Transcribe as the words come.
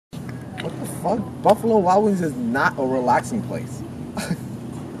What the fuck? Buffalo Wild Wings is not a relaxing place.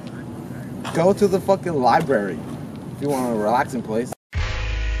 Go to the fucking library if you want a relaxing place.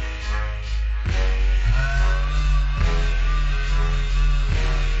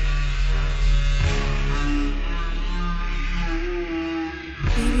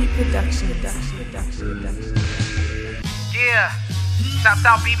 b.b.productions. Yeah, shouts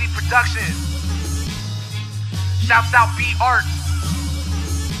out b.b.productions. Shouts out B.Art.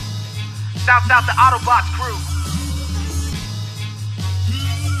 Shouts out the Autobots crew.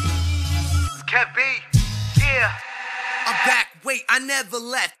 It's Kevb, yeah. I'm back, wait, I never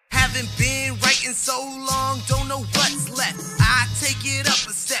left. Haven't been writing so long, don't know what's left. I take it up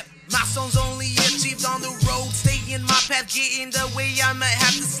a step. Milestones only achieved on the road. Stay in my path, get in the way, I might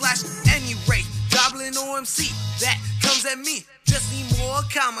have to slash. Anyway, goblin OMC, that comes at me. Just need more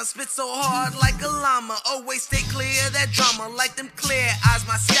comma, spit so hard like a llama. Always stay clear that drama, like them clear eyes.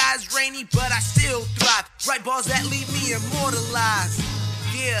 My sky's rainy, but I still thrive. Write bars that leave me immortalized.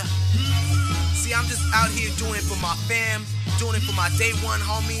 Yeah. See, I'm just out here doing it for my fam, doing it for my day one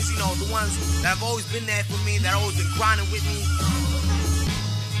homies, you know, the ones that have always been there for me, that have always been grinding with me.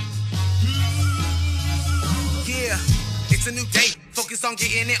 Yeah, it's a new day, focus on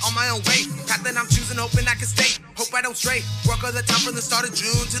getting it on my own way. Path that I'm choosing, hoping I can stay, hope I don't stray. Work all the time from the start of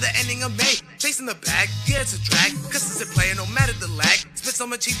June to the ending of May. Chasing the bag, yeah, it's a drag, cause it's a player, no matter the lag. Spit so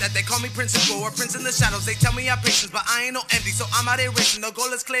much heat that they call me principal or prince in the shadows. They tell me I'm patient, but I ain't no envy, so I'm out here racing. The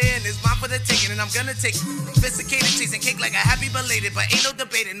goal is clear and it's mine for the taking, and I'm gonna take it. Sophisticated, chasing cake like a happy belated, but ain't no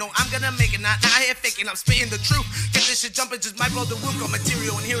debating, no, I'm gonna make it. Not out here faking, I'm spitting the truth. Get this shit jumping, just might blow the roof. Got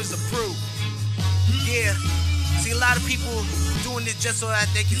material and here is the proof. Yeah. See, a lot of people doing it just so that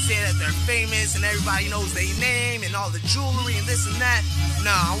they can say that they're famous and everybody knows their name and all the jewelry and this and that.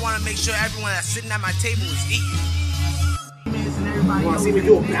 No, I want to make sure everyone that's sitting at my table is eating. You want to see me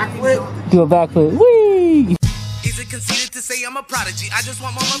do a backflip? Do a backflip. Whee! Is it conceited to say I'm a prodigy? I just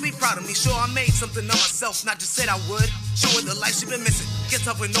want mama to be proud of me. Sure, I made something of myself, not just said I would. Show her the life she been missing. Get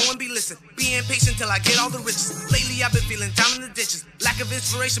up when no one be listening. Be impatient till I get all the riches. Lately I've been feeling down in the ditches. Lack of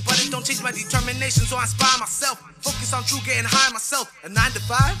inspiration, but it don't change my determination. So I inspire myself. Focus on true, getting high myself. A 9 to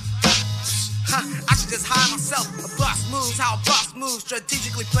 5? I should just hire myself. A boss moves, how a boss moves.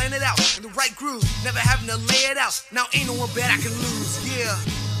 Strategically playing it out in the right groove. Never having to lay it out. Now ain't no one bet I can lose. Yeah.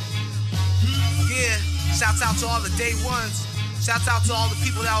 Yeah. Shouts out to all the day ones. Shouts out to all the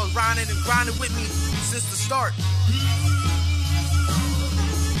people that was riding and grinding with me since the start.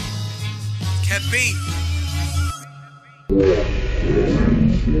 Kevb.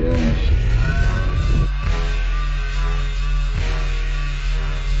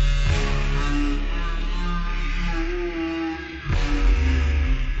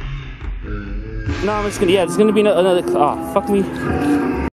 No, I'm just gonna, yeah, there's gonna be another, fuck me.